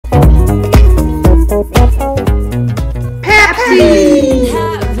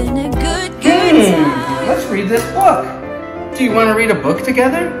you want to read a book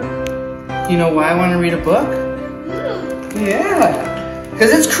together? You know why I want to read a book? Yeah,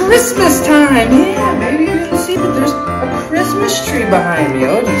 because it's Christmas time. Yeah, maybe you didn't see, but there's a Christmas tree behind me.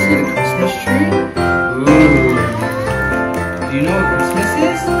 Oh, do you see the Christmas tree? Ooh. Do you know what Christmas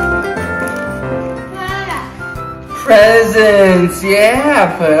is? Presents,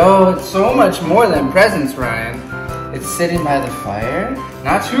 yeah, but oh, it's so much more than presents, Ryan. It's sitting by the fire,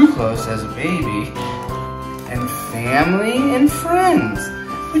 not too close as a baby, and family and friends.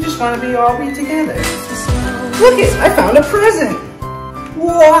 We just want to all be together. Look it, I found a present.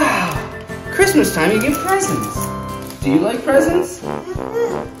 Wow, Christmas time you give presents. Do you like presents?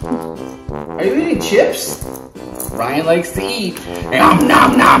 Are you eating chips? Ryan likes to eat. Nom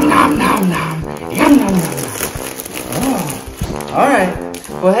nom nom nom nom nom. Yum nom nom. Oh, all right.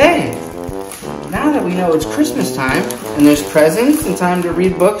 Well, hey, now that we know it's Christmas time and there's presents and time to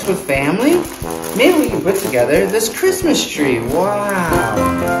read books with family, maybe we can put together this Christmas tree.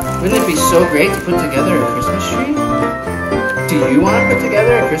 Wow. Wouldn't it be so great to put together a Christmas tree? Do you want to put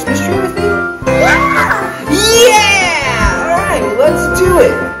together a Christmas tree with me? Yeah! All right, well, let's do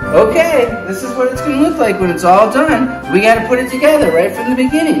it. Okay, this is what it's going to look like when it's all done. We got to put it together right from the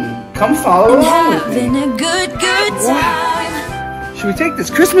beginning. Come follow along with me. Having a good time. Wow. Should we take this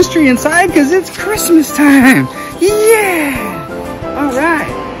Christmas tree inside? Because it's Christmas time. Yeah. All right.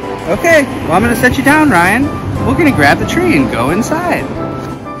 Okay, well, I'm going to set you down, Ryan. We're going to grab the tree and go inside.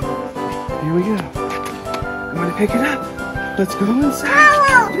 Here we go. I'm going to pick it up. Let's go inside.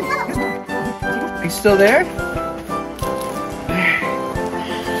 Are you still there?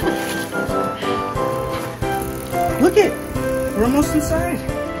 Look it. We're almost inside.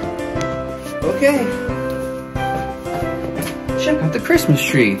 Okay. Check out the Christmas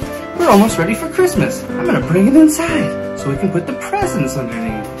tree. We're almost ready for Christmas. I'm gonna bring it inside so we can put the presents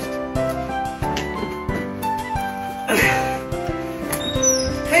underneath.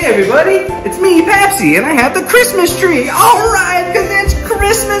 Hey everybody, it's me, Papzy, and I have the Christmas tree. All right, because it's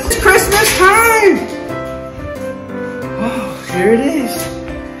Christmas time. Oh, here it is.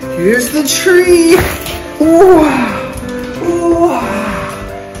 Here's the tree. Wow.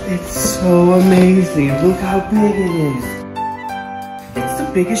 Wow. It's so amazing. Look how big it is. It's the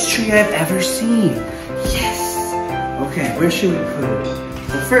biggest tree I've ever seen. Yes. Okay, where should we put it?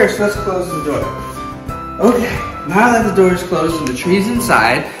 Well, first, let's close the door. Okay, now that the door is closed and the tree's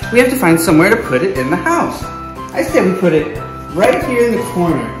inside, we have to find somewhere to put it in the house. I say we put it right here in the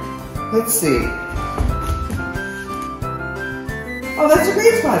corner. Let's see. Oh, that's a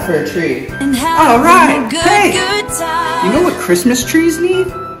great spot for a tree. All right. Hey, you know what Christmas trees need?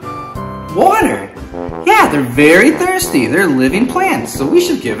 Water. Yeah, they're very thirsty. They're living plants, so we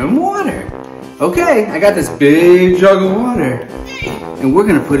should give them water. Okay, I got this big jug of water, and we're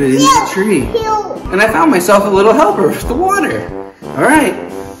gonna put it in the tree. And I found myself a little helper with the water. All right,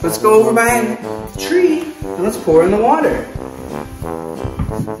 let's go over by the tree and let's pour in the water.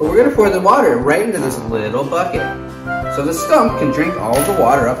 But we're gonna pour the water right into this little bucket, so the stump can drink all the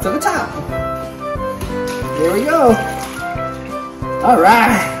water up to the top. Here we go. All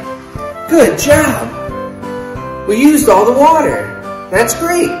right. Good job. We used all the water. That's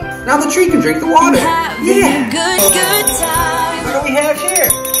great. Now the tree can drink the water. Yeah. Good time. What do we have here?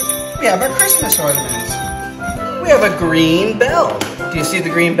 We have our Christmas ornaments. We have a green bell. Do you see the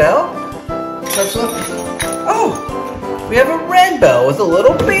green bell? Let's look. Oh, we have a red bell with a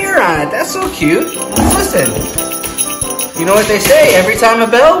little bear on it. That's so cute. Listen. You know what they say? Every time a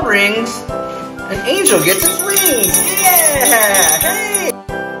bell rings, an angel gets its wings. Yeah. Hey.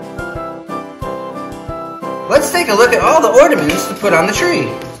 Let's take a look at all the ornaments to put on the tree.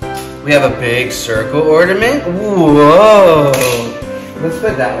 We have a big circle ornament. Whoa. Let's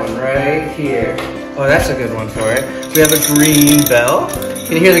put that one right here. Oh, that's a good one for it. We have a green bell.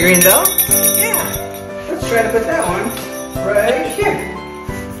 Can you hear the green bell? Yeah. Let's try to put that one right here.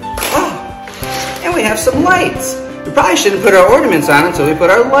 Oh, and we have some lights. We probably shouldn't put our ornaments on until we put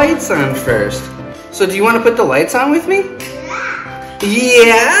our lights on first. So do you want to put the lights on with me?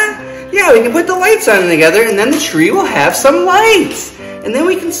 Yeah? Yeah, we can put the lights on together and then the tree will have some lights. And then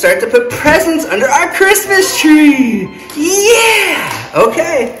we can start to put presents under our Christmas tree. Yeah!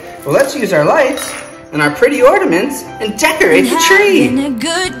 Okay, well let's use our lights and our pretty ornaments and decorate the tree.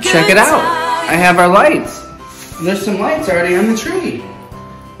 Check it out. I have our lights. There's some lights already on the tree.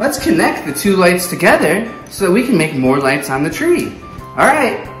 Let's connect the two lights together so that we can make more lights on the tree. All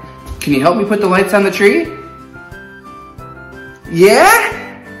right, can you help me put the lights on the tree? Yeah?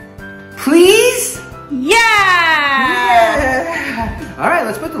 Please? Yeah! All right,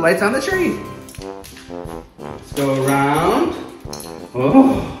 let's put the lights on the tree. Let's go around.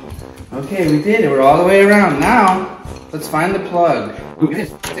 Oh, okay, we did it. We're all the way around. Now, Let's find the plug.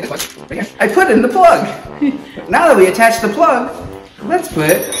 I put in the plug. Now that we attach the plug, let's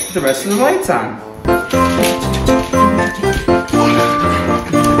put the rest of the lights on.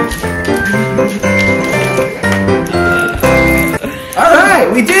 All right,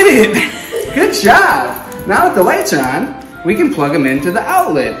 we did it. Good job. Now that the lights are on, we can plug them into the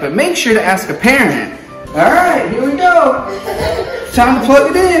outlet, but make sure to ask a parent. All right, here we go. Time to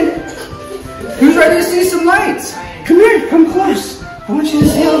plug it in. Who's ready to see some lights? Come here, come close. I want you to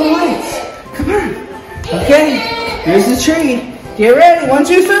see all the lights. Come on. Okay, here's the tree. Get ready, 1,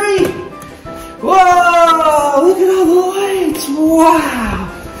 2, 3. Whoa, look at all the lights. Wow,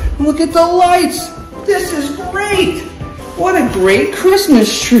 look at the lights. This is great. What a great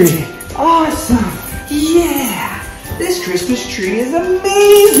Christmas tree. Awesome. Yeah, this Christmas tree is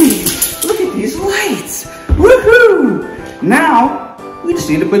amazing. Look at these lights. Woohoo! Now, we just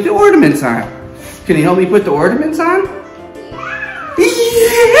need to put the ornaments on. Can you help me put the ornaments on?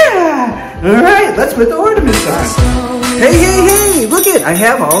 Yeah! All right, let's put the ornaments on. Hey, hey, hey, look it. I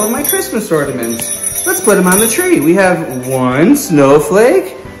have all of my Christmas ornaments. Let's put them on the tree. We have 1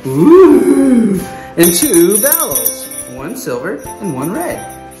 snowflake, ooh, and 2 bells. 1 silver and 1 red.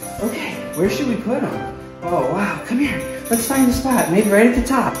 Okay, where should we put them? Oh, wow, come here. Let's find a spot, maybe right at the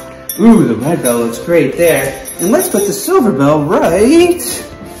top. Ooh, the red bell looks great there. And let's put the silver bell right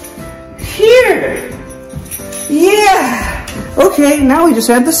here. Yeah. Okay, now we just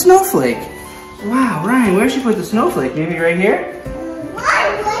add the snowflake. Wow, Ryan, where should you put the snowflake? Maybe right here?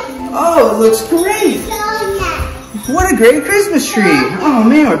 Oh, it looks great. What a great Christmas tree. Oh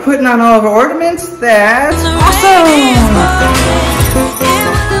man, we're putting on all of our ornaments. That's awesome.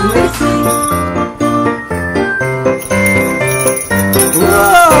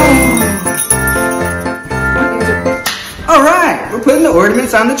 All right, we're putting the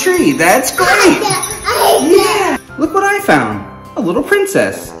ornaments on the tree. That's great. Yeah, look what I found. A little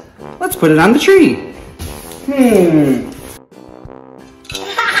princess. Let's put it on the tree.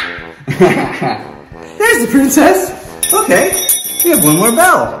 There's the princess. Okay, we have 1 more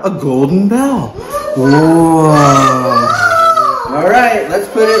bell. A golden bell. Whoa. All right, let's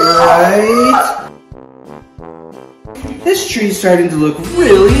put it right. This tree's starting to look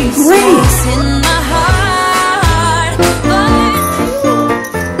really great.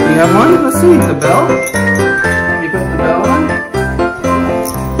 You have one? Let's see, the bell. Can you put the bell on?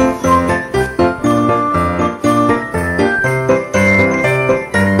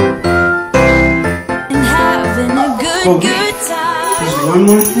 Good time. There's one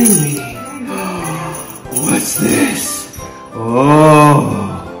more thing we need. What's this?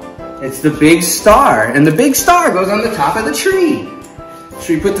 Oh, it's the big star. And the big star goes on the top of the tree.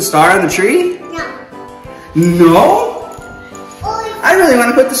 Should we put the star on the tree? No. No? I really want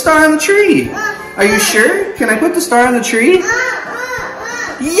to put the star on the tree. Are you sure? Can I put the star on the tree?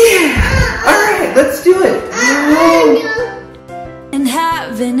 Yeah! Alright, let's do it. And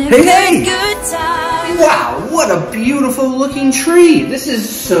having a Hey! good time. Wow, what a beautiful looking tree. This is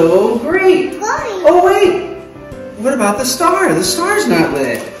so great. Oh wait, what about the star? The star's not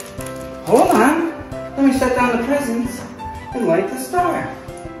lit. Hold on, let me set down the presents and light the star.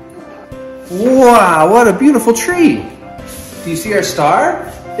 Wow, what a beautiful tree. Do you see our star?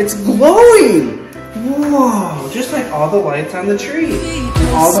 It's glowing. Whoa, just like all the lights on the tree. And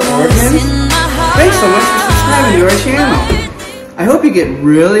all the ornaments. Thanks so much for subscribing to our channel. I hope you get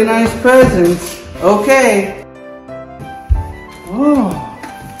really nice presents. Okay. Whoa,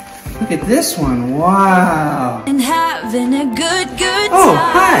 look at this one. Wow. And having a good time. Oh,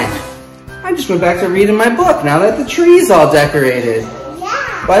 hi. I just went back to reading my book now that the tree's all decorated.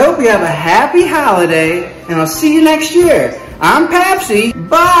 Well, I hope you have a happy holiday, and I'll see you next year. I'm Papzy.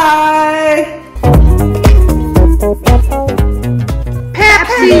 Bye.